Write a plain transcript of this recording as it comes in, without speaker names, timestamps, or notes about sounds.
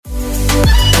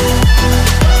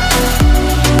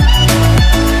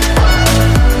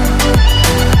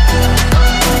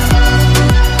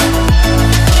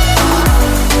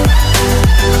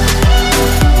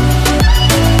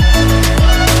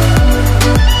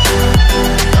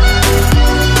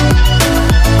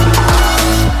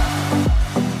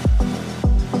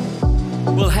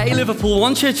Liverpool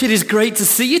One Church, it is great to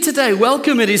see you today.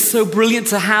 Welcome. It is so brilliant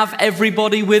to have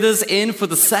everybody with us in for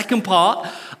the second part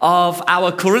of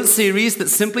our current series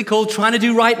that's simply called Trying to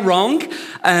Do Right Wrong.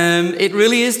 It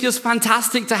really is just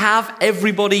fantastic to have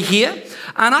everybody here.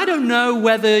 And I don't know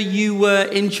whether you were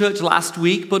in church last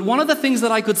week, but one of the things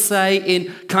that I could say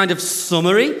in kind of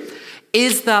summary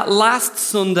is that last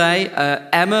Sunday,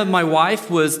 Emma, my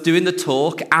wife, was doing the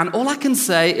talk, and all I can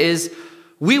say is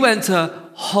we went to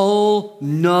whole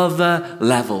nother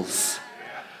levels.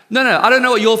 No, I don't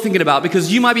know what you're thinking about,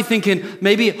 because you might be thinking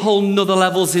maybe whole nother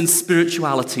levels in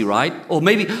spirituality, right? Or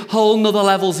maybe whole nother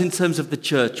levels in terms of the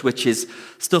church, which is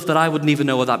stuff that I wouldn't even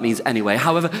know what that means anyway.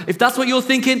 However, if that's what you're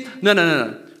thinking,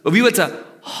 no. But we went to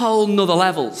whole nother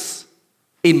levels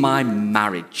in my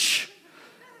marriage.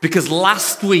 Because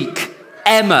last week,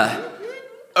 Emma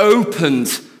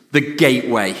opened the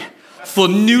gateway for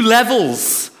new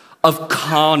levels of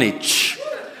carnage.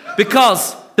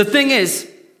 Because the thing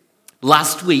is,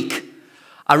 last week,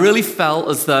 I really felt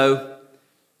as though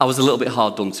I was a little bit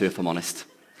hard done to, if I'm honest.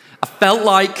 I felt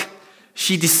like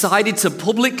she decided to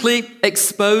publicly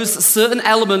expose certain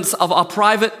elements of our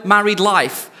private married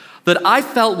life that I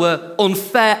felt were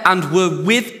unfair and were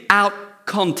without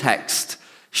context.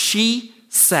 She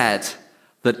said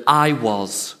that I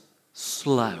was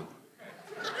slow.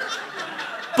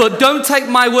 But don't take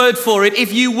my word for it.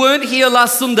 If you weren't here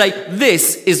last Sunday,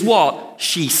 this is what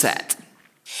she said.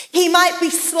 He might be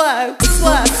slow. He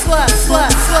might be slow.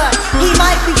 He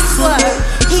might be slow.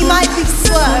 He might be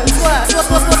slow.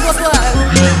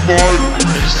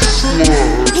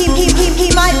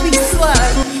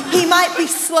 He might be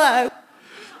slow.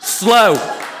 Slow.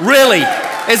 Really?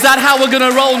 Is that how we're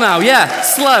going to roll now? Yeah,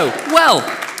 slow. Well,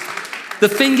 the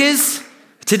thing is,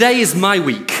 today is my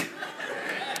week.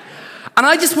 And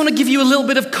I just want to give you a little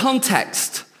bit of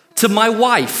context to my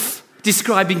wife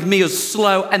describing me as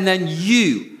slow, and then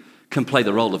you can play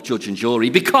the role of judge and jury,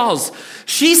 because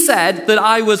she said that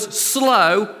I was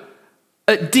slow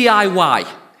at DIY.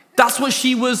 That's what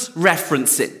she was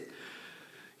referencing.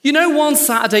 You know, one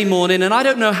Saturday morning, and I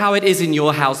don't know how it is in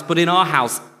your house, but in our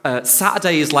house,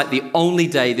 Saturday is like the only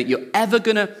day that you're ever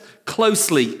going to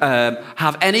closely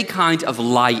have any kind of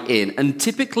light in. And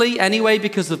typically, anyway,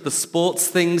 because of the sports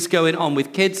things going on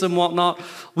with kids and whatnot,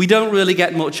 we don't really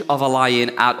get much of a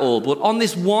lie-in at all. But on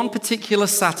this one particular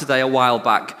Saturday a while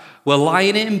back, we're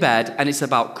lying in bed, and it's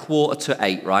about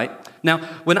 7:45, right? Now,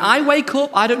 when I wake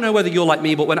up, I don't know whether you're like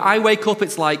me, but when I wake up,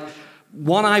 it's like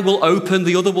one eye will open,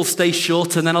 the other will stay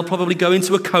shut, and then I'll probably go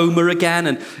into a coma again.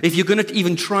 And if you're going to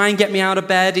even try and get me out of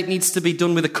bed, it needs to be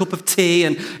done with a cup of tea.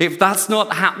 And if that's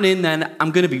not happening, then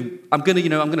I'm going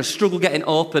to struggle getting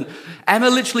up. And Emma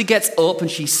literally gets up and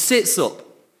she sits up.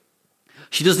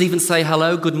 She doesn't even say,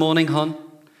 hello, good morning, hon.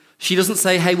 She doesn't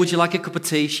say, hey, would you like a cup of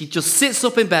tea? She just sits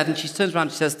up in bed and she turns around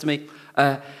and she says to me,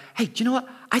 hey, do you know what?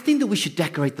 I think that we should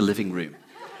decorate the living room.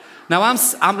 Now,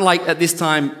 I'm like, at this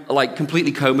time, like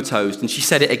completely comatose, and she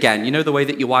said it again. You know the way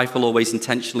that your wife will always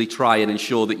intentionally try and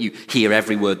ensure that you hear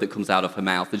every word that comes out of her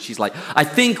mouth? And she's like, I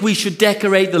think we should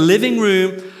decorate the living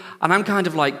room. And I'm kind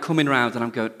of like coming around and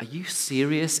I'm going, are you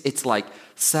serious? It's like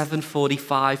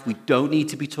 7:45. We don't need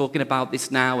to be talking about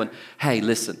this now. And hey,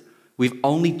 listen, we've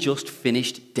only just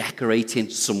finished decorating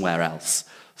somewhere else.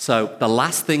 So the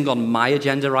last thing on my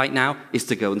agenda right now is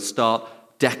to go and start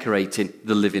decorating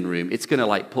the living room. It's going to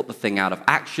like put the thing out of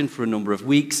action for a number of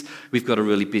weeks. We've got a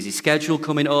really busy schedule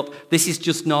coming up. This is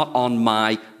just not on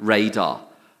my radar.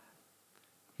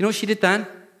 You know what she did then?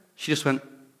 She just went,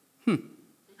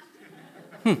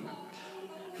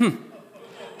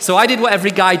 So I did what every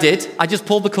guy did. I just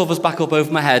pulled the covers back up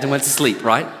over my head and went to sleep,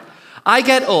 right? I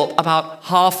get up about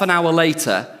half an hour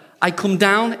later. I come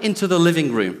down into the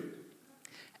living room.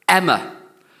 Emma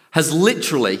has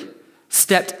literally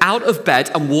stepped out of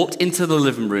bed and walked into the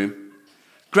living room,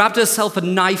 grabbed herself a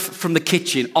knife from the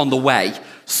kitchen on the way,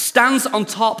 stands on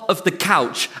top of the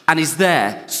couch and is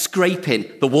there scraping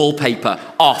the wallpaper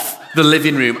off the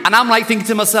living room. And I'm like thinking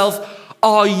to myself,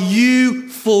 are you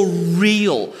for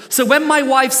real? So when my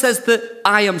wife says that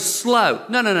I am slow,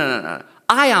 no.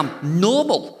 I am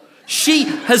normal. She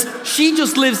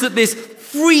just lives at this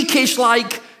freakish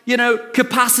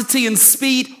capacity and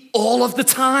speed all of the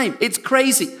time. It's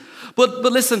crazy. But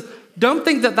listen, don't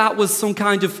think that was some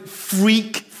kind of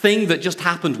freak thing that just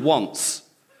happened once.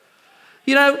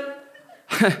 You know,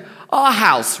 Our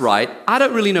house, right, I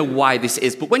don't really know why this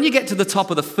is, but when you get to the top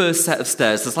of the first set of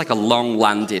stairs, there's like a long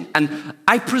landing. And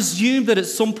I presume that at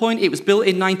some point, it was built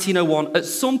in 1901, at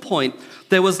some point,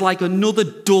 there was like another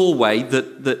doorway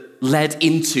that led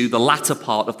into the latter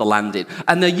part of the landing.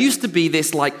 And there used to be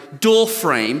this like door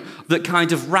frame that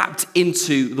kind of wrapped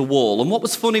into the wall. And what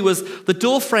was funny was the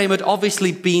door frame had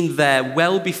obviously been there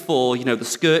well before, the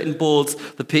skirting boards,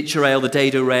 the picture rail, the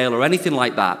dado rail, or anything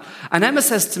like that. And Emma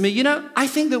says to me, I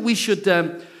think that we should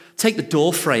take the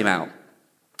door frame out.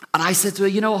 And I said to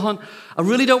her, hon, I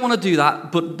really don't want to do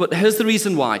that, but here's the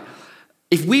reason why.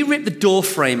 If we rip the door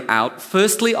frame out,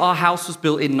 firstly, our house was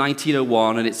built in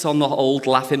 1901 and it's on the old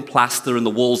laughing plaster and the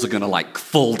walls are going to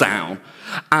fall down.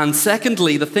 And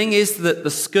secondly, the thing is that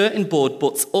the skirting board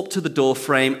butts up to the door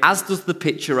frame, as does the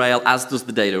picture rail, as does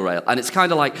the dado rail. And it's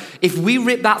kind of like, if we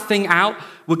rip that thing out,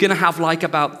 we're going to have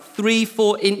about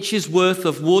 3-4 inches worth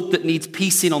of wood that needs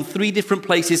piecing on 3 different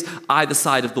places either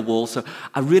side of the wall. So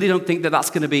I really don't think that that's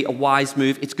going to be a wise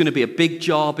move. It's going to be a big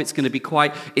job. It's going to be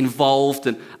quite involved.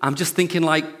 And I'm just thinking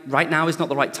right now is not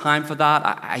the right time for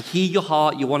that. I hear your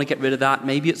heart. You want to get rid of that.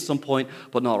 Maybe at some point,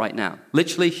 but not right now.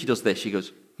 Literally, she does this. She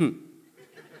goes,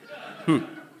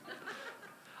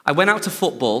 I went out to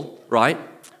football, right,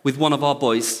 with one of our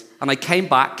boys, and I came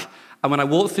back, and when I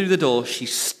walked through the door, she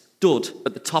stood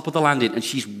at the top of the landing, and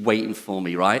she's waiting for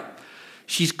me, right?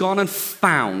 She's gone and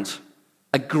found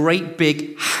a great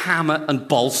big hammer and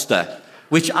bolster,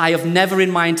 which I have never in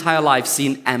my entire life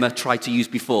seen Emma try to use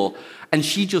before. And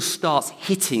she just starts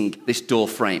hitting this door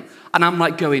frame. And I'm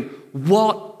going,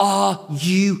 what are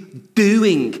you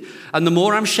doing? And the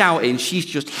more I'm shouting, she's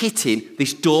just hitting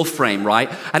this door frame, right?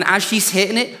 And as she's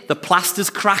hitting it, the plaster's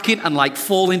cracking and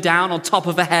falling down on top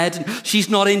of her head. And she's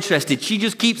not interested. She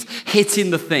just keeps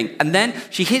hitting the thing. And then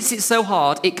she hits it so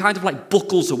hard, it kind of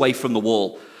buckles away from the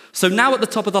wall. So now at the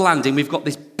top of the landing, we've got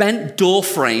this bent door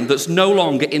frame that's no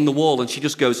longer in the wall. And she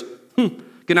just goes, gonna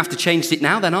have to change it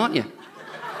now then, aren't you?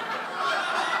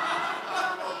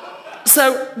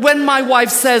 So when my wife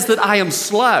says that I am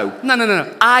slow,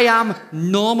 no, I am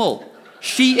normal.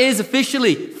 She is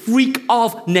officially freak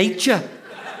of nature.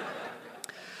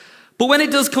 But when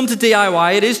it does come to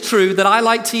DIY, it is true that I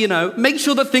like to, make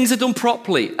sure that things are done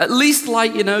properly. At least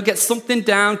get something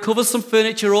down, cover some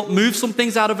furniture up, move some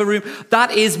things out of a room.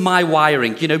 That is my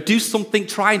wiring. Do something,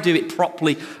 try and do it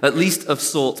properly, at least of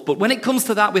sorts. But when it comes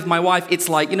to that with my wife, it's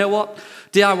you know what?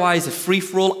 DIY is a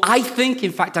free-for-all. I think,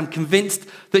 in fact, I'm convinced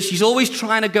that she's always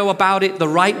trying to go about it the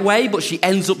right way, but she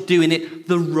ends up doing it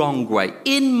the wrong way,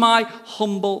 in my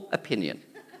humble opinion.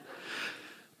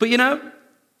 But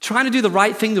trying to do the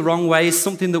right thing the wrong way is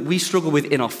something that we struggle with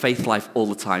in our faith life all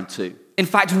the time too. In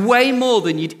fact, way more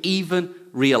than you'd even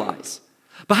realize.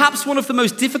 Perhaps one of the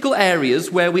most difficult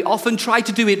areas where we often try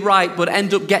to do it right but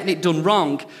end up getting it done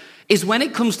wrong is when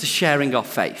it comes to sharing our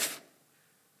faith.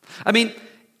 I mean,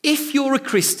 if you're a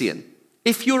Christian,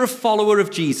 if you're a follower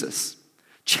of Jesus,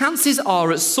 chances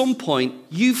are at some point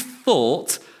you've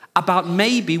thought about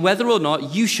maybe whether or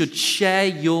not you should share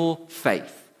your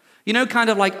faith. Kind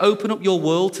of open up your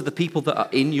world to the people that are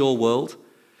in your world.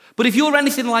 But if you're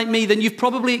anything like me, then you've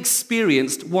probably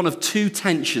experienced one of 2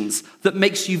 tensions that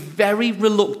makes you very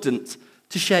reluctant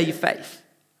to share your faith.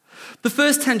 The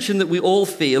first tension that we all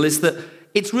feel is that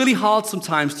it's really hard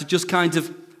sometimes to just kind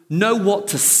of know what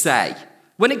to say.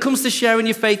 When it comes to sharing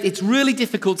your faith, it's really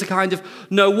difficult to kind of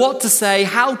know what to say,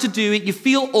 how to do it. You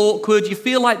feel awkward. You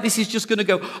feel like this is just going to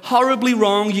go horribly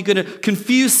wrong. You're going to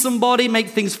confuse somebody, make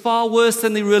things far worse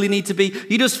than they really need to be.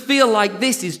 You just feel like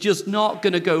this is just not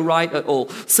going to go right at all.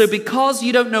 So because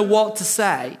you don't know what to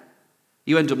say,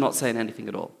 you end up not saying anything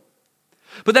at all.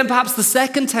 But then perhaps the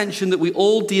second tension that we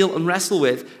all deal and wrestle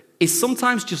with is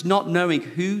sometimes just not knowing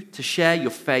who to share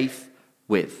your faith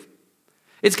with.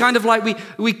 It's kind of like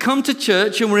we come to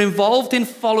church and we're involved in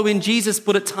following Jesus,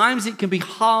 but at times it can be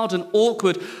hard and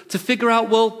awkward to figure out,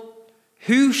 well,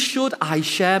 who should I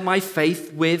share my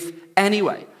faith with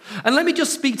anyway? And let me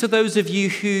just speak to those of you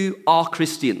who are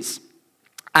Christians.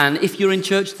 And if you're in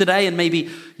church today and maybe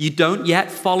you don't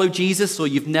yet follow Jesus, or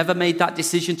you've never made that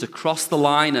decision to cross the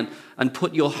line and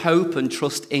put your hope and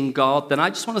trust in God, then I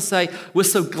just want to say we're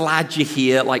so glad you're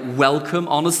here. Welcome,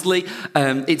 honestly.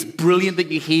 It's brilliant that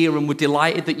you're here, and we're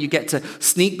delighted that you get to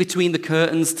sneak between the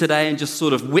curtains today and just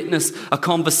sort of witness a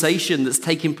conversation that's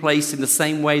taking place in the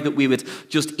same way that we would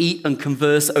just eat and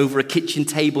converse over a kitchen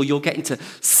table. You're getting to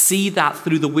see that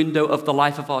through the window of the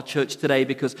life of our church today,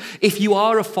 because if you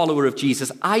are a follower of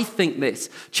Jesus, I think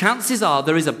chances are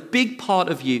there is a big part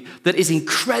of you that is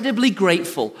incredibly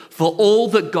grateful for all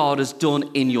that God has done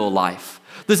in your life.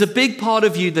 There's a big part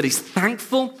of you that is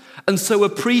thankful and so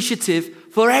appreciative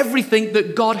for everything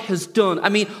that God has done. I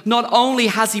mean, not only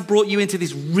has he brought you into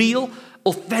this real,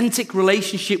 authentic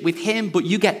relationship with him, but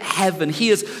you get heaven. He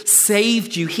has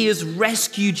saved you. He has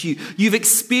rescued you. You've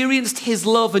experienced his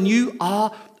love and you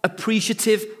are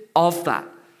appreciative of that.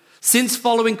 Since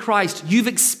following Christ, you've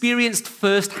experienced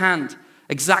firsthand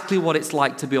exactly what it's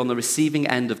like to be on the receiving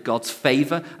end of God's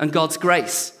favor and God's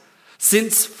grace.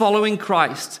 Since following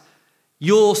Christ,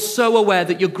 you're so aware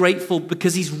that you're grateful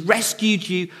because he's rescued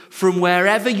you from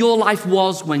wherever your life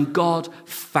was when God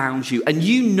found you. And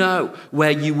you know where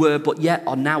you were, but yet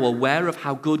are now aware of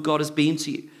how good God has been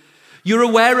to you. You're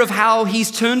aware of how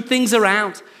he's turned things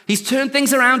around. He's turned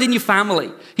things around in your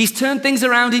family. He's turned things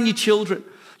around in your children.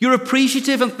 You're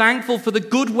appreciative and thankful for the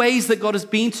good ways that God has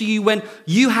been to you when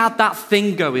you had that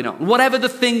thing going on. Whatever the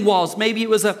thing was, maybe it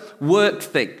was a work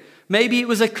thing. Maybe it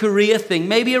was a career thing,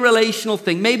 maybe a relational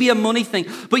thing, maybe a money thing,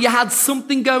 but you had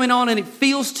something going on and it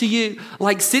feels to you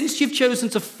like since you've chosen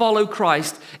to follow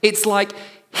Christ, it's like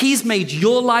he's made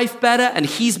your life better and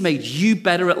he's made you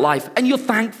better at life. And you're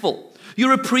thankful,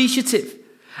 you're appreciative.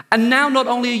 And now not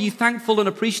only are you thankful and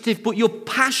appreciative, but you're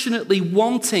passionately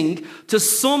wanting to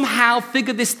somehow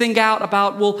figure this thing out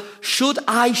about, well, should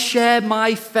I share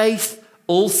my faith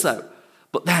also?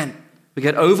 But then we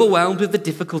get overwhelmed with the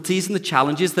difficulties and the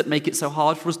challenges that make it so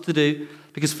hard for us to do.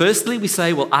 Because firstly, we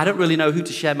say, well, I don't really know who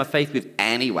to share my faith with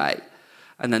anyway.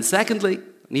 And then secondly,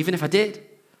 and even if I did,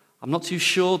 I'm not too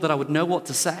sure that I would know what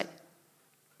to say.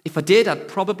 If I did, I'd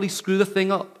probably screw the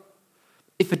thing up.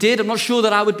 If I did, I'm not sure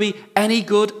that I would be any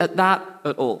good at that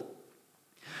at all.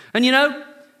 And you know,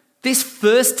 this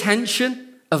first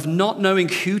tension of not knowing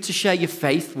who to share your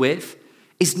faith with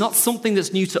is not something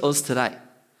that's new to us today.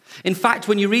 In fact,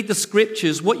 when you read the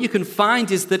scriptures, what you can find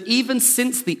is that even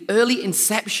since the early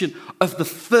inception of the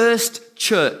first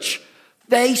church,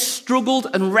 they struggled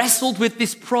and wrestled with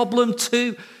this problem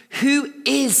too. Who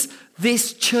is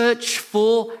this church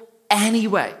for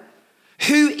anyway?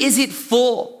 Who is it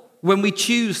for when we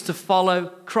choose to follow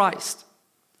Christ?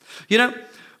 You know,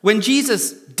 when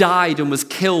Jesus died and was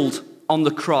killed on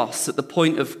the cross at the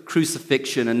point of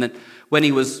crucifixion, and then when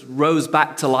he was rose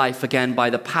back to life again by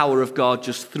the power of God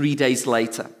just 3 days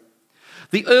later,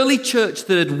 the early church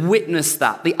that had witnessed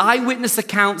that, the eyewitness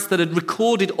accounts that had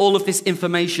recorded all of this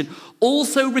information,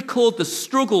 also record the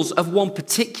struggles of one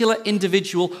particular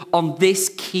individual on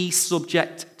this key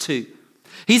subject too.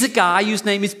 He's a guy whose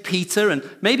name is Peter, and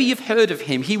maybe you've heard of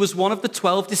him. He was one of the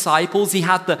 12 disciples. He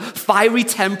had the fiery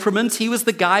temperament. He was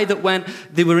the guy that when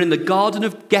they were in the Garden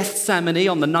of Gethsemane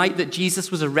on the night that Jesus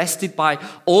was arrested by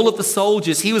all of the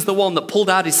soldiers, he was the one that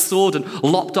pulled out his sword and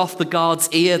lopped off the guard's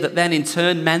ear, that then in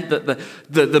turn meant that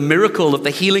the miracle of the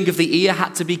healing of the ear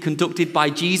had to be conducted by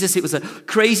Jesus. It was a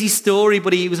crazy story,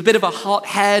 but he was a bit of a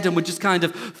hothead and would just kind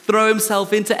of throw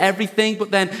himself into everything. But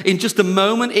then in just a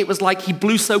moment, it was like he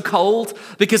blew so cold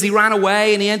because he ran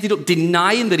away and he ended up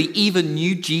denying that he even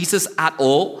knew Jesus at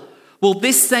all. Well,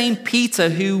 this same Peter,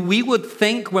 who we would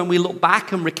think when we look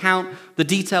back and recount the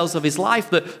details of his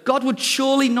life, that God would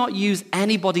surely not use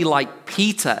anybody like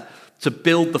Peter to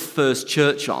build the first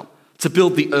church on, to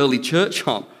build the early church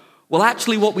on. Well,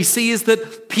 actually what we see is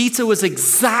that Peter was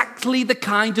exactly the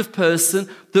kind of person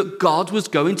that God was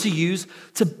going to use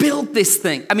to build this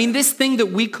thing. I mean, this thing that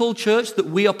we call church, that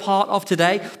we are part of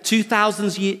today,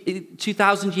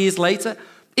 2,000 years later,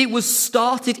 it was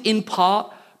started in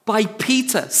part by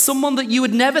Peter, someone that you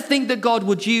would never think that God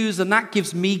would use, and that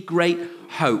gives me great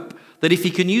hope, that if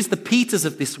he can use the Peters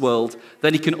of this world,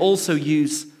 then he can also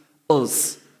use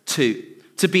us too,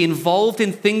 to be involved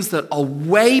in things that are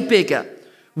way bigger,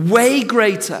 way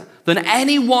greater than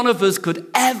any one of us could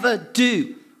ever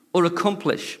do or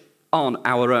accomplish on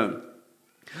our own.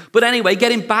 But anyway,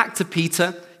 getting back to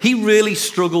Peter, he really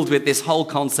struggled with this whole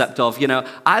concept of,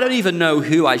 I don't even know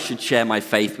who I should share my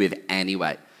faith with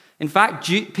anyway. In fact,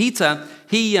 Peter,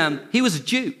 he was a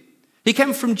Jew. He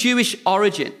came from Jewish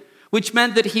origin, which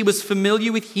meant that he was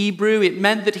familiar with Hebrew. It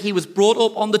meant that he was brought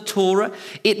up on the Torah.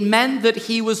 It meant that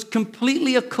he was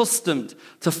completely accustomed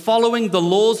to following the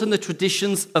laws and the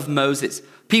traditions of Moses.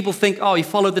 People think, he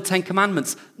followed the Ten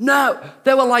Commandments. No,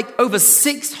 there were like over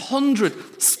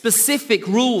 600 specific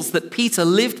rules that Peter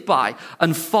lived by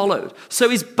and followed. So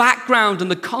his background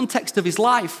and the context of his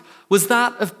life was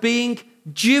that of being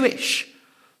Jewish.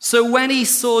 So when he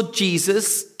saw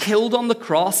Jesus killed on the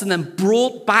cross and then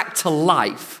brought back to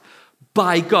life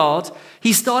by God,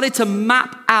 he started to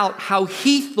map out how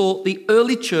he thought the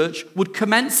early church would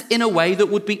commence in a way that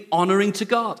would be honoring to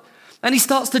God. And he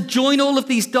starts to join all of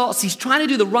these dots. He's trying to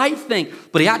do the right thing,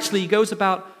 but he goes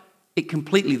about it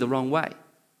completely the wrong way.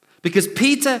 Because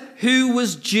Peter, who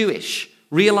was Jewish,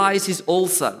 realizes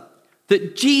also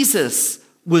that Jesus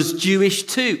was Jewish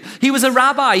too. He was a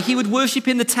rabbi. He would worship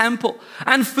in the temple.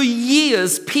 And for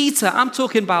years, Peter, I'm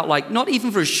talking about like not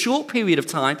even for a short period of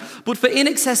time, but for in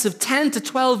excess of 10 to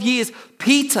 12 years,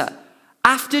 Peter,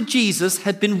 after Jesus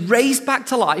had been raised back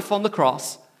to life on the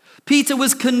cross, Peter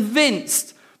was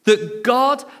convinced that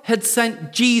God had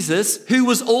sent Jesus, who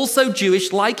was also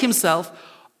Jewish like himself,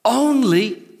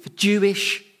 only for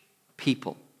Jewish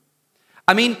people.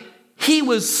 I mean, he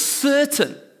was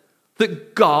certain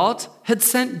that God had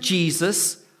sent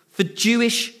Jesus for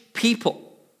Jewish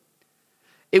people.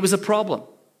 It was a problem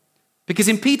because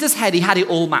in Peter's head, he had it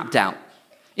all mapped out.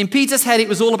 In Peter's head, it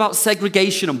was all about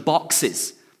segregation and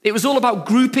boxes. It was all about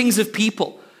groupings of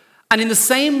people. And in the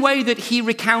same way that he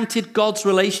recounted God's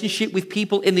relationship with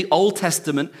people in the Old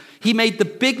Testament, he made the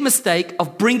big mistake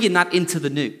of bringing that into the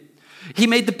New. He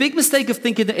made the big mistake of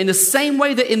thinking that in the same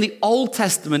way that in the Old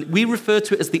Testament, we refer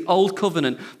to it as the Old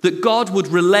Covenant, that God would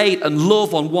relate and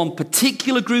love on one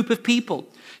particular group of people.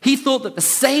 He thought that the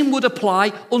same would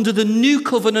apply under the New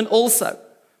Covenant also.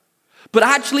 But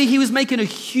actually, he was making a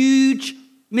huge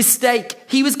mistake.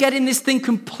 He was getting this thing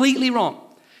completely wrong.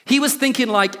 He was thinking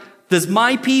like, there's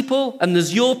my people and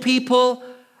there's your people,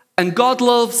 and God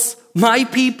loves my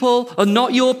people and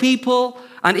not your people.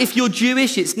 And if you're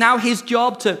Jewish, it's now his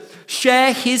job to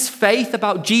share his faith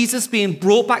about Jesus being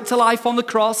brought back to life on the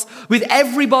cross with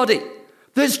everybody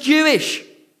that's Jewish.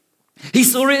 He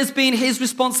saw it as being his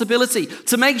responsibility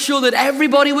to make sure that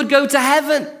everybody would go to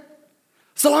heaven,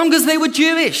 so long as they were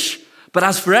Jewish. But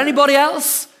as for anybody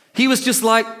else, he was just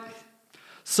like,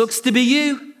 sucks to be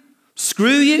you. Screw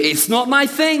you. It's not my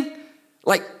thing.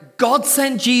 Like, God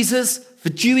sent Jesus for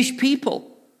Jewish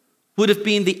people would have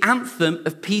been the anthem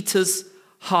of Peter's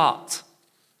heart.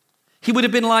 He would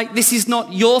have been like, this is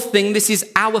not your thing, this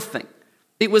is our thing.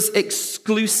 It was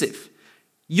exclusive.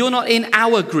 You're not in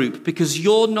our group because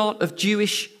you're not of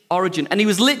Jewish origin. And he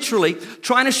was literally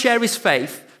trying to share his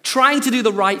faith, trying to do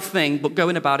the right thing, but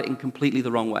going about it in completely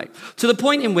the wrong way. To the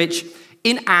point in which,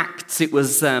 in Acts, it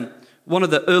was one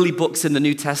of the early books in the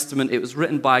New Testament. It was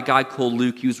written by a guy called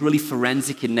Luke. He was really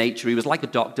forensic in nature. He was like a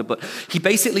doctor, but he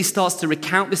basically starts to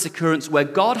recount this occurrence where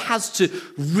God has to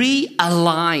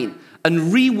realign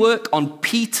and rework on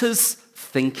Peter's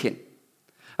thinking.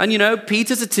 And you know,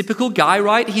 Peter's a typical guy,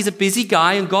 right? He's a busy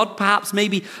guy, and God perhaps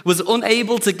maybe was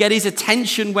unable to get his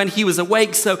attention when he was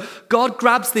awake. So God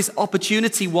grabs this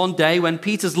opportunity one day when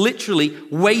Peter's literally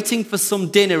waiting for some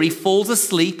dinner. He falls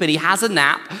asleep and he has a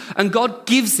nap, and God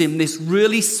gives him this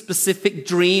really specific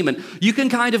dream. And you can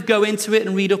kind of go into it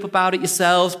and read up about it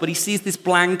yourselves, but he sees this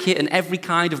blanket and every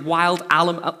kind of wild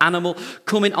animal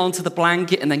coming onto the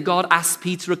blanket. And then God asks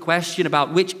Peter a question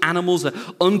about which animals are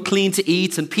unclean to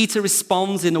eat. And Peter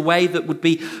responds in a way that would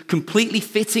be completely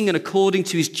fitting and according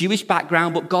to his Jewish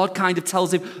background, but God kind of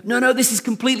tells him, no, this is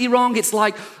completely wrong. It's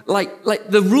like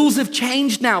the rules have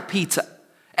changed now, Peter.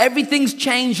 Everything's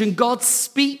changed, and God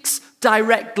speaks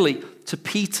directly to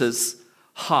Peter's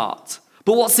heart.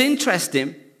 But what's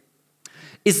interesting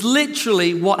is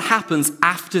literally what happens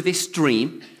after this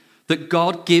dream that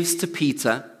God gives to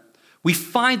Peter. We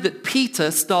find that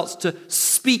Peter starts to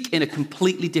speak in a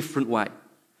completely different way.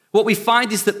 What we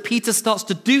find is that Peter starts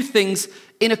to do things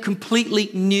in a completely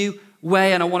new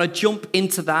way, and I want to jump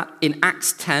into that in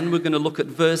Acts 10. We're going to look at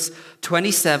verse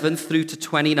 27 through to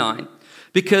 29,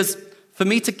 because for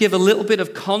me to give a little bit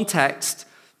of context,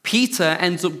 Peter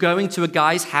ends up going to a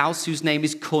guy's house whose name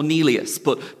is Cornelius.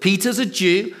 But Peter's a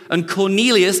Jew, and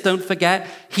Cornelius, don't forget,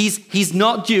 he's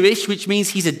not Jewish, which means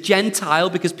he's a Gentile,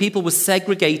 because people were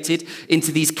segregated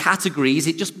into these categories.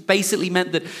 It just basically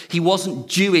meant that he wasn't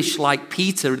Jewish like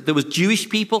Peter. There was Jewish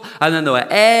people, and then there were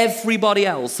everybody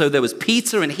else. So there was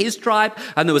Peter and his tribe,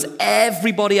 and there was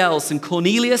everybody else. And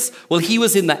Cornelius, well, he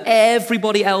was in the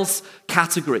everybody else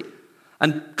category.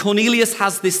 And Cornelius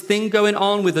has this thing going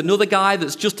on with another guy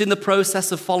that's just in the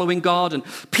process of following God. And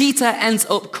Peter ends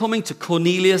up coming to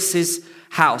Cornelius's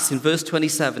house. In verse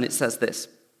 27, it says this: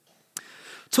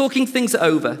 talking things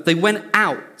over, they went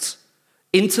out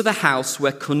into the house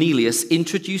where Cornelius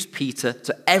introduced Peter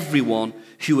to everyone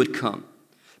who had come.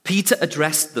 Peter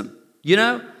addressed them. You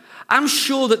know, I'm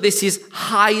sure that this is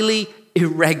highly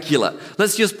irregular.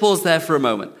 Let's just pause there for a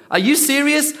moment. Are you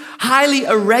serious? Highly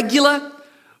irregular?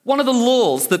 One of the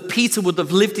laws that Peter would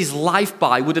have lived his life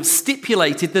by would have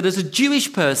stipulated that as a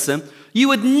Jewish person, you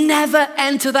would never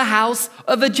enter the house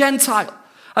of a Gentile.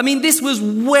 I mean, this was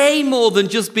way more than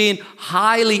just being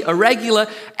highly irregular.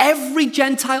 Every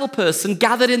Gentile person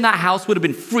gathered in that house would have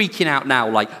been freaking out now.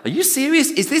 Like, are you serious?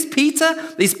 Is this Peter?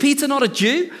 Is Peter not a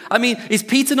Jew? I mean, is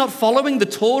Peter not following the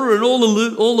Torah and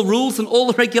all the rules and all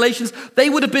the regulations? They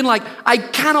would have been like, I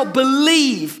cannot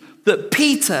believe that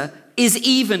Peter is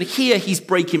even here. He's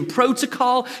breaking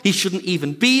protocol. He shouldn't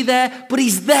even be there, but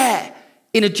he's there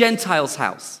in a Gentile's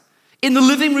house, in the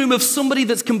living room of somebody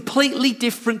that's completely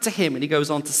different to him. And he goes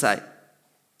on to say,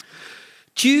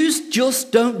 Jews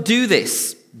just don't do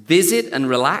this, visit and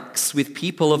relax with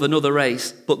people of another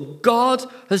race. But God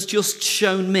has just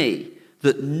shown me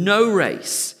that no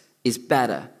race is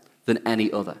better than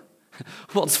any other.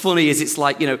 What's funny is it's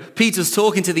like, Peter's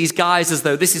talking to these guys as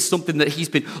though this is something that he's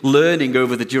been learning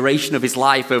over the duration of his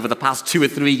life over the past 2 or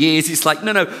 3 years. It's like,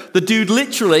 no, the dude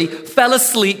literally fell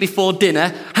asleep before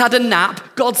dinner, had a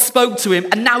nap, God spoke to him,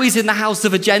 and now he's in the house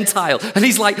of a Gentile. And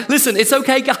he's like, listen, it's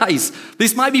okay, guys.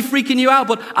 This might be freaking you out,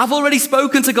 but I've already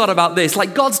spoken to God about this.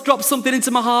 Like, God's dropped something into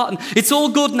my heart, and it's all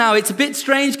good now. It's a bit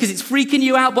strange because it's freaking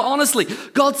you out, but honestly,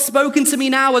 God's spoken to me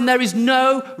now, and there is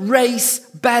no race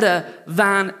better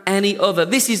than any other.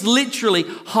 This is literally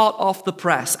hot off the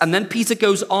press. And then Peter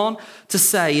goes on to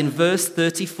say in verse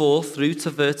 34 through to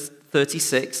verse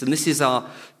 36, and this is our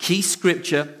key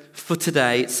scripture for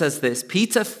today. It says this: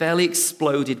 Peter fairly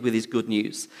exploded with his good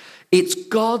news. It's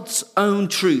God's own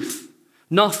truth.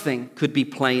 Nothing could be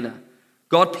plainer.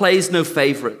 God plays no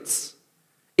favorites.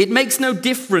 It makes no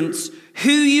difference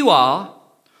who you are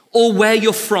or where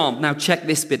you're from. Now check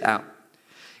this bit out.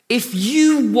 If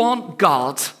you want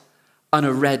God and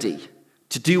are ready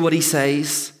to do what he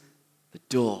says, the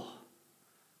door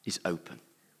is open.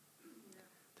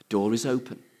 The door is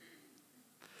open.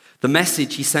 The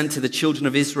message he sent to the children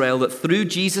of Israel that through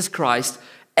Jesus Christ,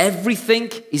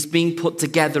 everything is being put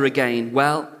together again.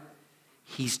 Well,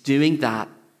 he's doing that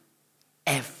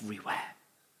everywhere,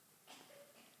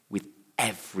 with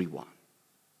everyone.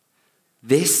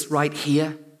 This right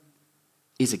here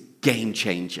is a game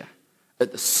changer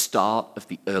at the start of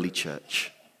the early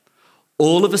church.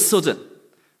 All of a sudden,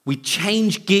 we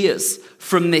change gears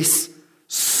from this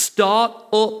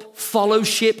start-up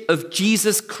fellowship of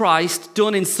Jesus Christ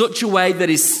done in such a way that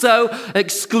is so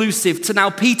exclusive to now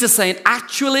Peter saying,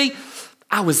 actually,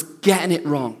 I was getting it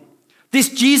wrong. This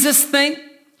Jesus thing,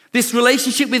 this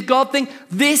relationship with God thing,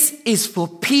 this is for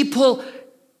people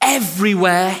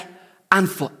everywhere and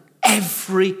for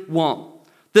everyone.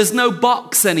 There's no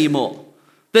box anymore.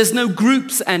 There's no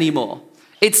groups anymore.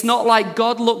 It's not like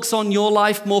God looks on your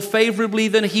life more favorably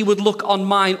than he would look on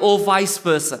mine or vice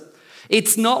versa.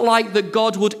 It's not like that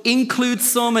God would include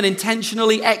some and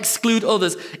intentionally exclude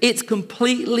others. It's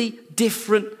completely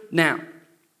different now.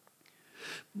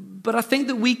 But I think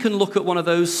that we can look at one of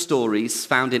those stories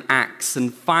found in Acts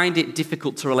and find it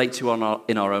difficult to relate to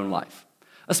in our own life.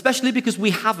 Especially because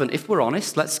we haven't, if we're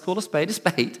honest, let's call a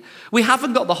spade, we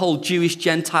haven't got the whole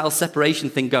Jewish-Gentile separation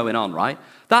thing going on, right?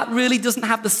 That really doesn't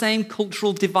have the same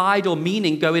cultural divide or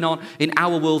meaning going on in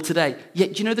our world today.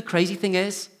 Yet, do you know the crazy thing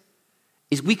is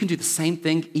we can do the same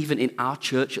thing even in our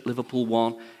church at Liverpool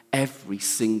One every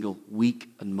single week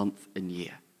and month and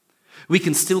year. We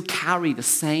can still carry the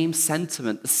same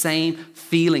sentiment, the same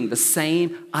feeling, the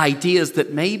same ideas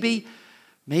that maybe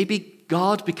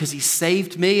God, because he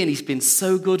saved me and he's been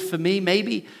so good for me,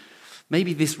 maybe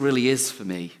this really is for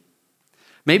me.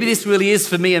 Maybe this really is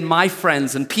for me and my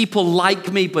friends and people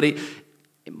like me, but it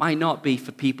might not be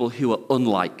for people who are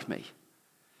unlike me.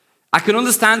 I can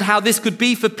understand how this could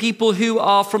be for people who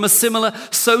are from a similar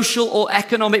social or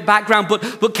economic background,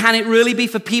 but can it really be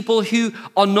for people who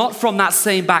are not from that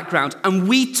same background? And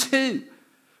we too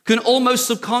can almost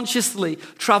subconsciously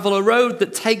travel a road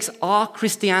that takes our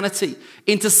Christianity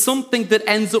into something that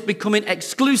ends up becoming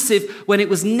exclusive when it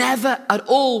was never at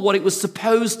all what it was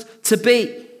supposed to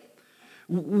be.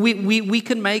 We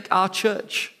can make our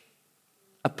church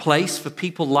a place for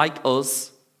people like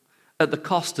us at the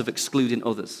cost of excluding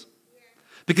others.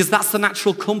 Because that's the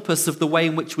natural compass of the way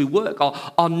in which we work.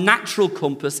 Our natural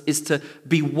compass is to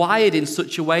be wired in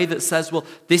such a way that says, well,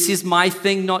 this is my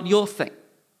thing, not your thing.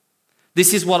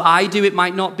 This is what I do, it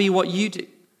might not be what you do.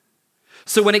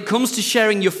 So when it comes to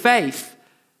sharing your faith,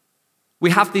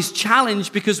 we have this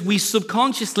challenge because we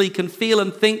subconsciously can feel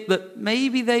and think that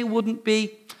maybe they wouldn't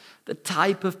be the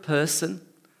type of person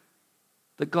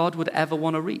that God would ever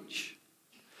want to reach.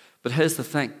 But here's the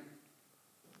thing.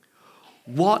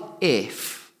 What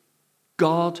if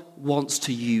God wants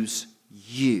to use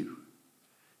you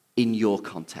in your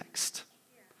context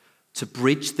to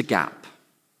bridge the gap,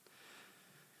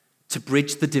 to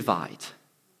bridge the divide,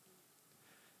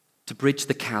 to bridge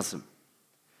the chasm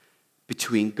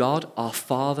between God, our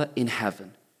Father in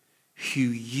heaven, who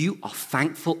you are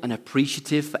thankful and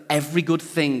appreciative for every good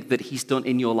thing that he's done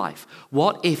in your life?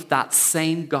 What if that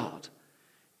same God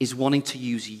is wanting to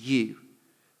use you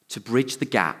to bridge the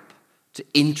gap, to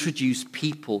introduce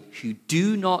people who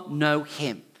do not know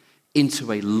him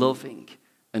into a loving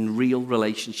and real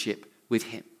relationship with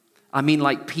him. I mean,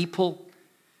 like people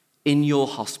in your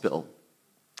hospital,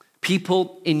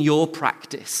 people in your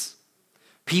practice,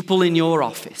 people in your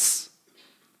office,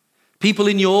 people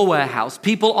in your warehouse,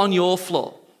 people on your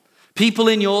floor, people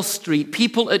in your street,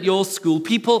 people at your school,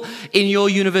 people in your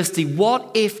university.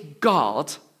 What if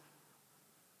God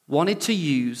wanted to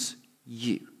use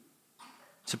you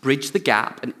to bridge the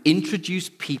gap and introduce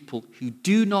people who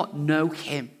do not know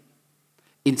him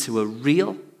into a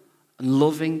real and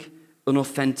loving and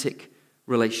authentic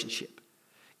relationship?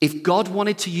 If God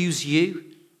wanted to use you,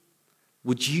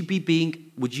 would you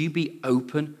be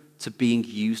open to being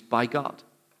used by God?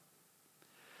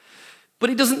 But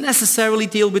it doesn't necessarily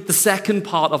deal with the second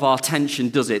part of our tension,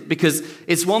 does it? Because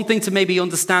it's one thing to maybe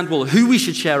understand, well, who we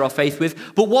should share our faith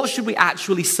with, but what should we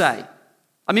actually say?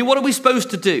 I mean, what are we supposed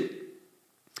to do?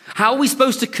 How are we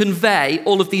supposed to convey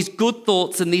all of these good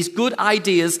thoughts and these good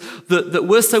ideas that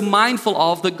we're so mindful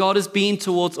of that God has been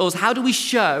towards us? How do we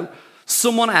show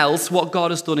someone else what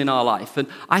God has done in our life? And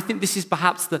I think this is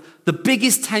perhaps the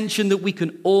biggest tension that we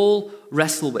can all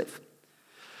wrestle with.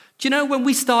 Do you know, when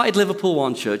we started Liverpool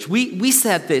One Church, we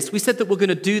said this. We said that we're going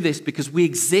to do this because we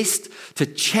exist to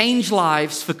change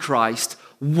lives for Christ,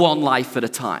 one life at a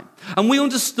time. And we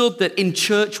understood that in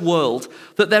church world,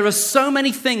 that there are so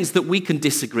many things that we can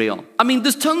disagree on. I mean,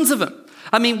 there's tons of them.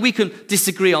 I mean, we can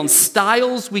disagree on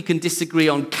styles, we can disagree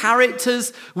on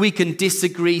characters, we can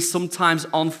disagree sometimes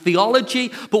on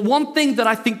theology. But one thing that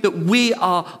I think that we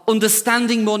are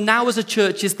understanding more now as a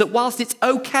church is that whilst it's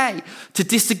okay to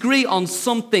disagree on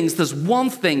some things, there's one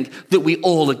thing that we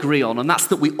all agree on, and that's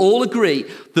that we all agree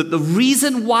that the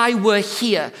reason why we're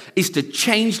here is to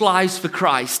change lives for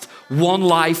Christ, one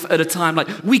life at a time. Like,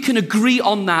 we can agree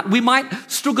on that. We might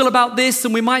struggle about this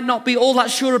and we might not be all that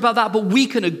sure about that, but we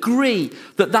can agree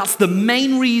that that's the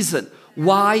main reason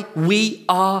why we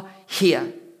are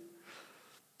here.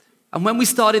 And when we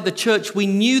started the church, we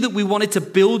knew that we wanted to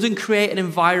build and create an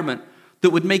environment that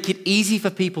would make it easy for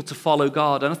people to follow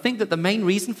God. And I think that the main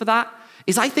reason for that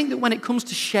is I think that when it comes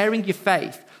to sharing your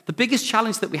faith, the biggest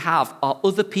challenge that we have are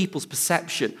other people's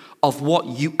perception of what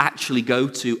you actually go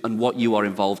to and what you are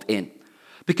involved in.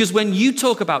 Because when you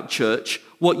talk about church,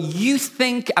 what you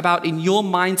think about in your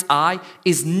mind's eye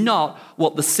is not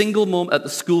what the single mom at the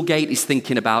school gate is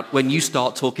thinking about when you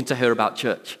start talking to her about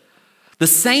church. The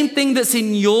same thing that's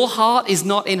in your heart is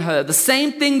not in her. The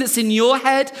same thing that's in your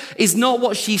head is not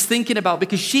what she's thinking about,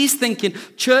 because she's thinking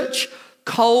church,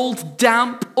 cold,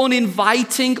 damp,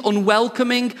 uninviting,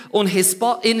 unwelcoming,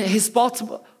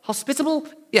 hospitable?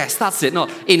 Yes, that's it,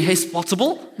 not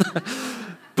inhospitable.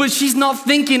 But she's not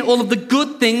thinking all of the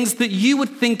good things that you would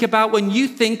think about when you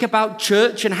think about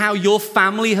church and how your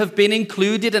family have been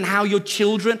included and how your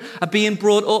children are being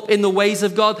brought up in the ways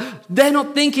of God. They're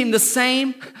not thinking the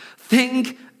same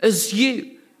thing as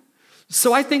you.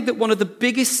 So I think that one of the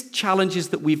biggest challenges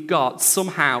that we've got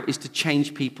somehow is to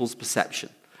change people's perception.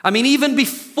 I mean, even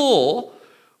before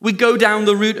we go down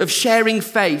the route of sharing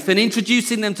faith and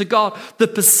introducing them to God, the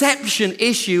perception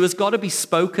issue has got to be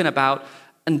spoken about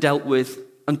and dealt with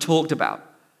and talked about.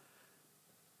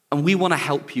 And we want to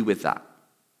help you with that.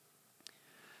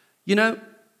 You know,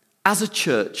 as a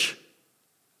church,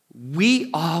 we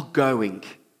are going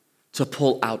to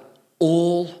pull out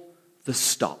all the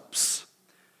stops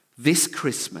this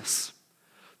Christmas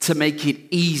to make it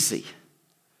easy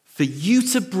for you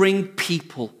to bring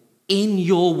people in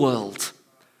your world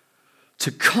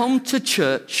to come to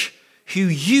church who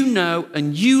you know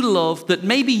and you love, that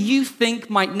maybe you think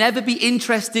might never be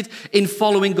interested in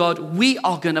following God. We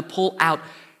are going to pull out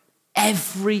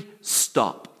every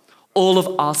stop. All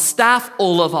of our staff,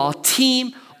 all of our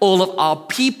team, all of our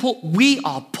people, we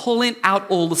are pulling out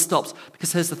all the stops.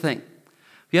 Because here's the thing.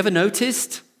 Have you ever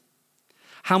noticed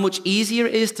how much easier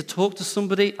it is to talk to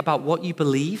somebody about what you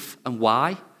believe and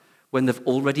why when they've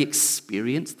already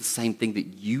experienced the same thing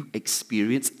that you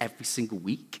experience every single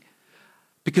week?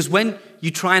 Because when you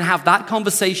try and have that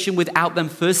conversation without them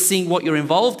first seeing what you're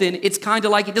involved in, it's kind of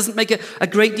like it doesn't make a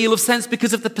great deal of sense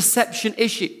because of the perception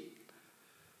issue.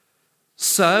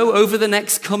 So over the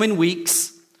next coming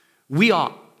weeks, we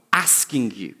are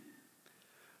asking you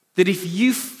that if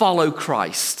you follow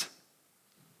Christ,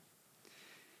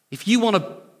 if you want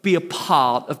to be a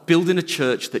part of building a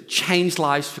church that changed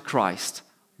lives for Christ,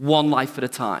 one life at a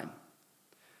time,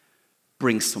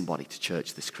 bring somebody to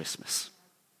church this Christmas.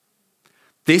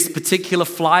 This particular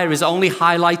flyer is only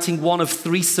highlighting one of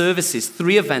 3 services,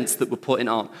 3 events that we're putting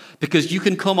on. Because you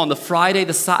can come on the Friday,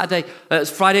 the Saturday, the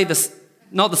Friday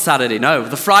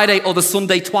or the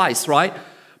Sunday twice, right?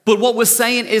 But what we're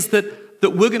saying is that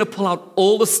we're going to pull out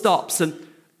all the stops and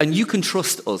you can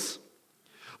trust us.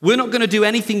 We're not going to do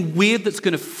anything weird that's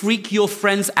going to freak your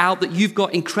friends out that you've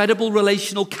got incredible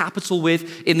relational capital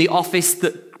with in the office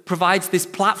that provides this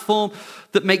platform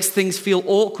that makes things feel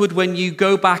awkward when you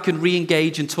go back and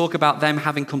re-engage and talk about them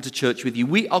having come to church with you.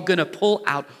 We are going to pull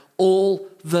out all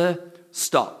the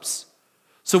stops.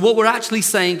 So what we're actually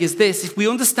saying is this: if we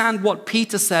understand what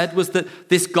Peter said was that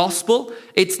this gospel,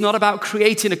 it's not about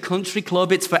creating a country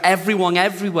club, it's for everyone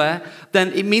everywhere,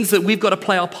 then it means that we've got to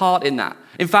play our part in that.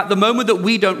 In fact, the moment that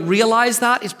we don't realize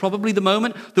that is probably the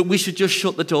moment that we should just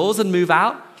shut the doors and move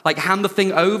out. Like hand the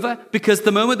thing over, because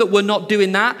the moment that we're not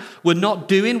doing that, we're not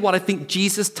doing what I think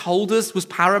Jesus told us was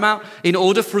paramount in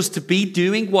order for us to be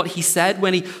doing what he said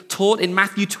when he taught in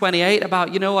Matthew 28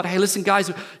 about, you know what, hey, listen,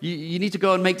 guys, you need to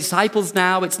go and make disciples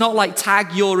now. It's not like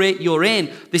tag, you're it, you're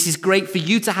in. This is great for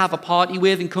you to have a party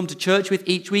with and come to church with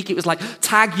each week. It was like,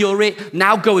 tag, you're it.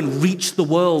 Now go and reach the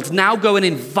world. Now go and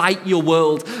invite your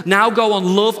world. Now go and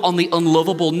love on the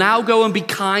unlovable. Now go and be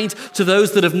kind to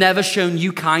those that have never shown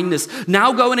you kindness.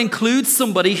 Now go and include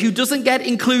somebody who doesn't get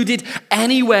included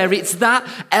anywhere. It's that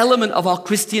element of our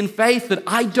Christian faith that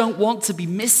I don't want to be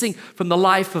missing from the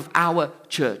life of our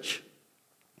church.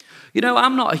 You know,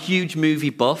 I'm not a huge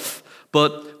movie buff,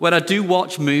 but when I do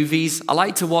watch movies, I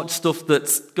like to watch stuff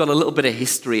that's got a little bit of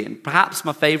history in. Perhaps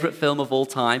my favorite film of all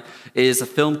time is a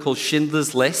film called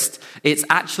Schindler's List. It's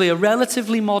actually a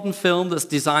relatively modern film that's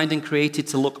designed and created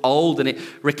to look old, and it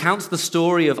recounts the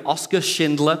story of Oskar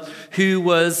Schindler, who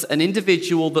was an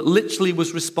individual that literally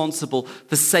was responsible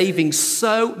for saving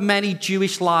so many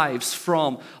Jewish lives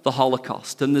from the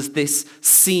Holocaust. And there's this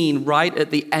scene right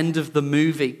at the end of the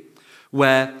movie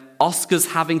where Oscar's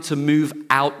having to move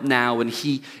out now, and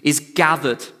he is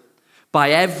gathered by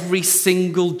every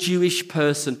single Jewish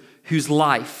person whose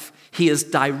life he has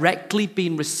directly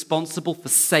been responsible for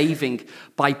saving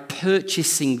by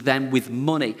purchasing them with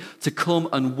money to come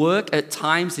and work at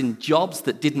times in jobs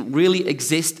that didn't really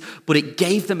exist, but it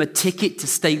gave them a ticket to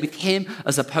stay with him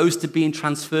as opposed to being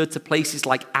transferred to places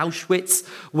like Auschwitz,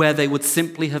 where they would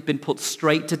simply have been put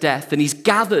straight to death. And he's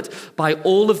gathered by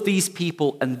all of these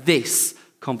people, and this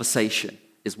conversation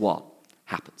is what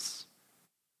happens.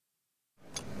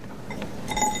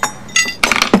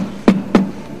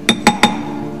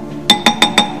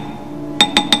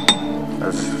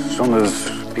 As soon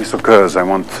as peace occurs, I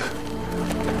want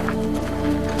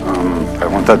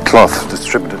that cloth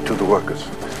distributed to the workers.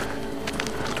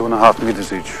 2.5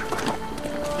 meters each.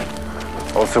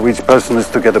 Also, each person is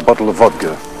to get a bottle of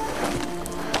vodka.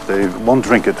 They won't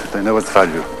drink it, they know its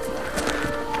value.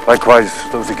 Likewise,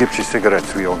 those Egyptian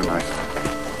cigarettes we organized.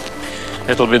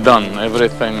 It'll be done,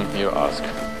 everything you ask.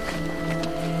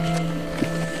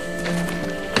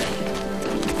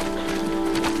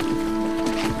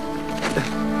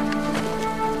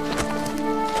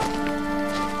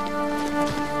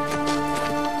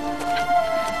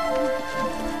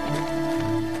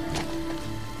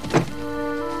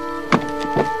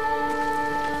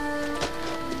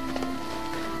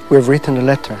 We've written a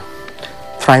letter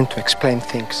trying to explain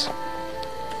things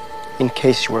in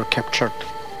case you were captured.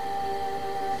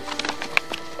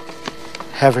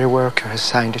 Every worker has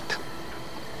signed it.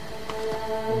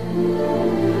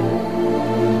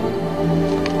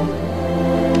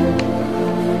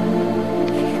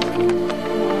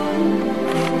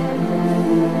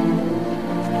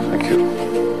 Thank you.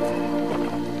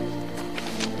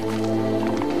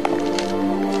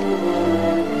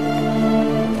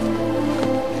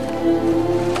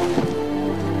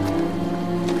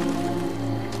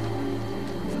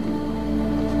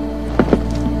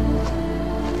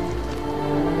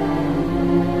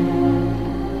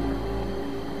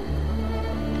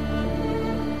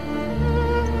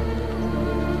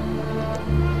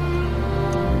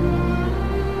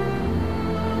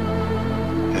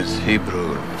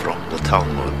 Hebrew from the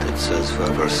Talmud. It says,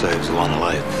 whoever saves one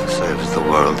life saves the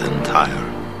world entire.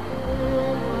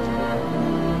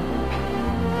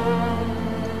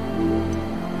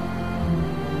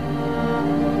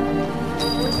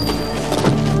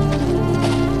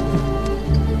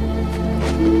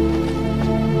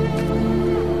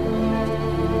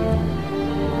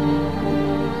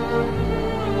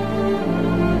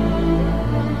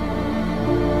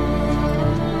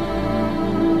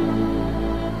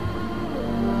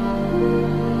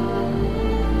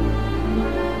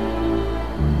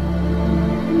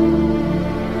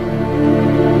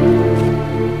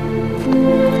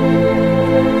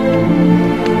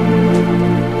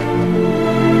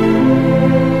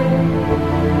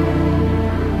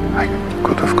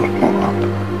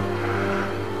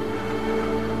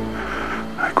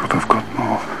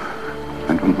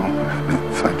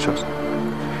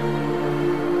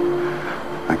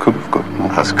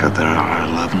 Alaska, there are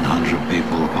 1,100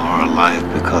 people who are alive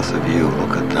because of you.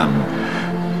 Look at them.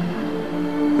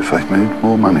 If I'd made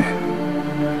more money.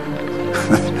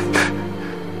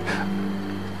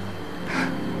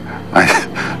 I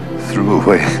threw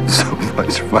away so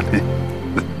much money.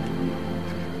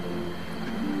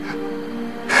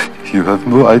 You have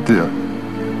no idea.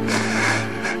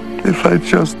 If I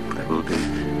just... There will be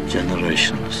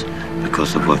generations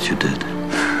because of what you did.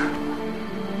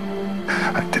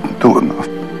 I didn't do enough.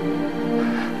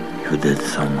 You did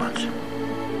so much.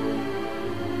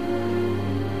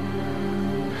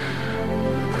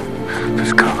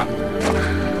 This car.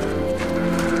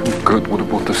 Kurt would have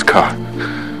bought this car.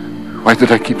 Why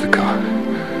did I keep the car?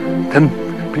 10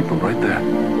 people right there.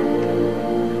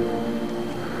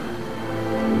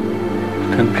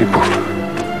 10 people.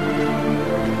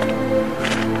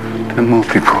 10 more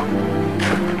people.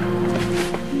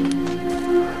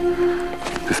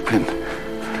 This pin.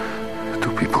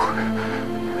 2 people.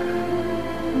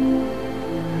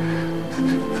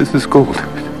 This is gold.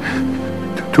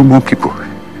 2 more people.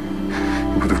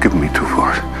 He would have given me 2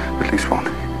 for it. At least 1.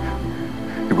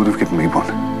 He would have given me 1.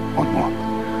 1 more.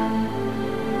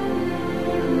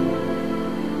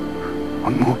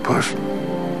 1 more person.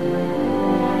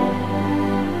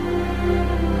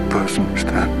 Person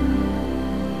stand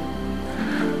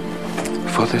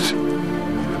for this.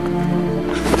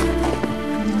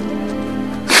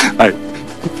 I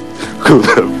could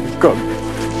have got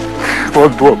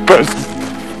 1 more person.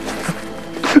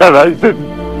 And I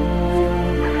didn't.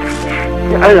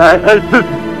 I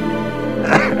didn't.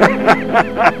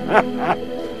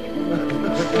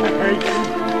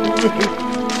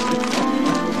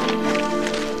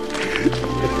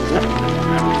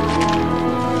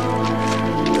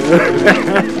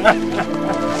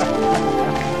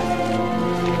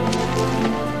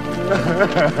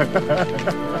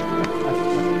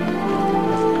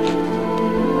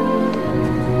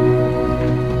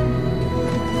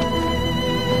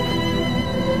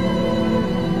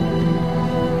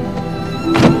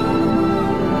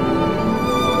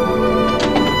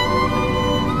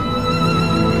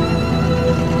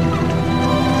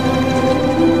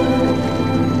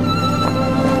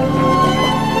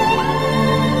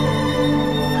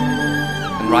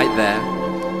 Right there,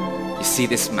 you see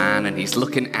this man and he's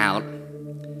looking out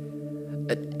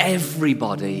at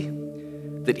everybody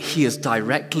that he has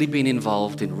directly been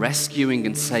involved in rescuing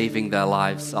and saving their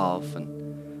lives of.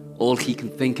 And all he can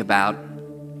think about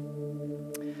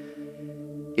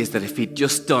is that if he'd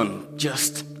just done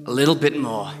just a little bit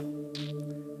more,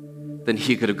 then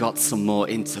he could have got some more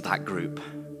into that group.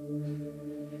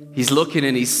 He's looking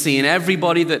and he's seeing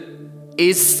everybody that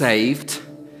is saved,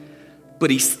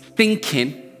 but he's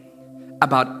thinking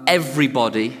about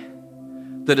everybody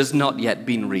that has not yet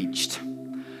been reached.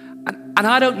 And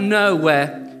I don't know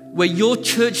where your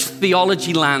church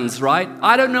theology lands, right?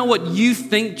 I don't know what you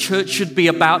think church should be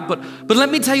about, but let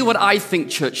me tell you what I think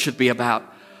church should be about.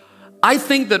 I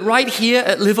think that right here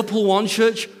at Liverpool One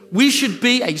Church, we should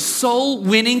be a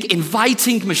soul-winning,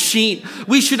 inviting machine.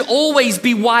 We should always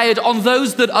be wired on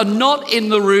those that are not in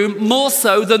the room more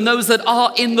so than those that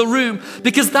are in the room,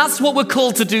 because that's what we're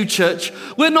called to do, church.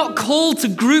 We're not called to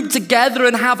group together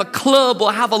and have a club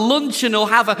or have a luncheon or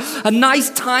have a nice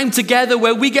time together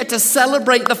where we get to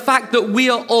celebrate the fact that we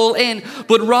are all in,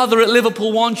 but rather at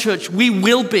Liverpool One Church, we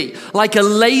will be like a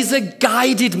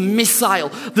laser-guided missile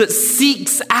that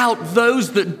seeks out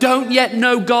those that don't yet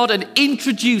know God and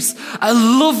introduce a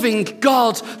loving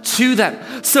God to them.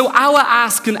 So our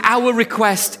ask and our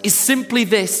request is simply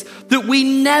this, that we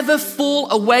never fall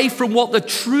away from what the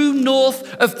true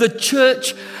north of the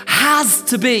church has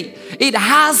to be. It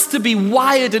has to be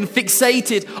wired and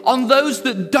fixated on those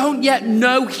that don't yet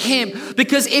know Him,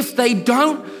 because if they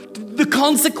don't, the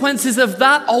consequences of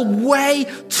that are way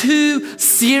too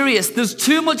serious. There's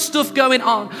too much stuff going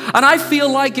on. And I feel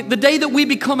like the day that we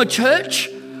become a church,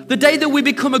 the day that we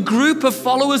become a group of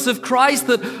followers of Christ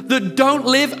that don't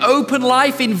live open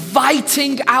life,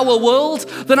 inviting our world,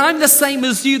 then I'm the same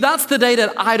as you. That's the day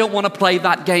that I don't want to play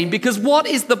that game, because what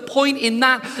is the point in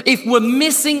that if we're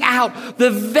missing out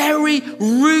the very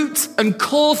root and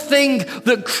core thing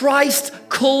that Christ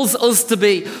calls us to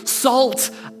be? Salt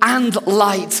and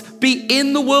light. Be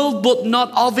in the world, but not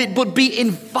of it, but be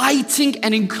inviting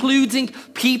and including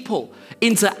people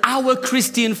into our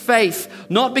Christian faith,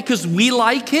 not because we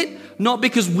like it, not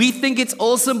because we think it's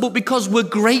awesome, but because we're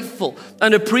grateful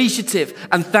and appreciative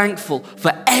and thankful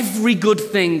for every good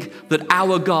thing that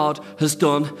our God has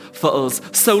done for us.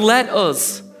 So let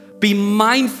us be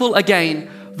mindful again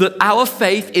that our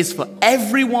faith is for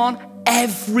everyone,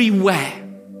 everywhere.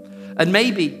 And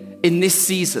maybe in this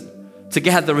season,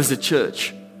 together as a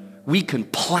church, we can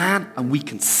plan and we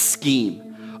can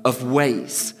scheme of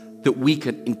ways that we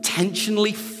can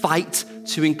intentionally fight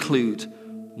to include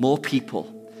more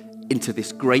people into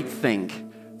this great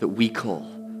thing that we call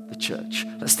the church.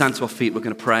 Let's stand to our feet. We're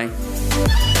going to pray.